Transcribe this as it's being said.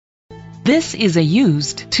This is a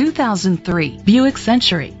used 2003 Buick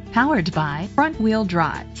Century, powered by front-wheel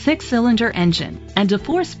drive, 6-cylinder engine, and a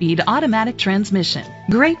 4-speed automatic transmission.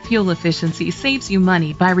 Great fuel efficiency saves you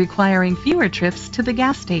money by requiring fewer trips to the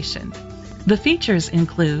gas station. The features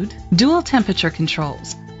include dual temperature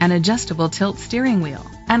controls, an adjustable tilt steering wheel,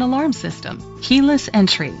 an alarm system, keyless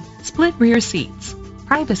entry, split rear seats,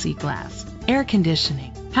 privacy glass, air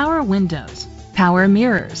conditioning, power windows, power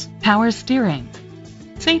mirrors, power steering.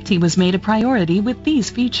 Safety was made a priority with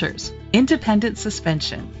these features: independent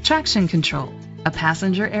suspension, traction control, a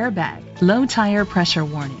passenger airbag, low tire pressure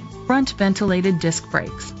warning, front ventilated disc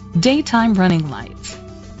brakes, daytime running lights.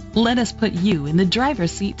 Let us put you in the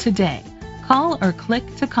driver's seat today. Call or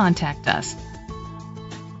click to contact us.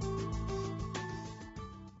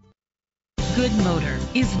 Goode Motor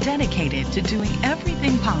is dedicated to doing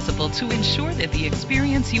everything possible to ensure that the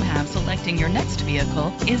experience you have selecting your next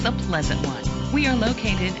vehicle is a pleasant one. We are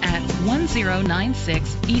located at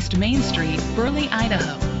 1096 East Main Street, Burley,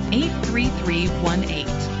 Idaho,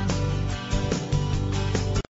 83318.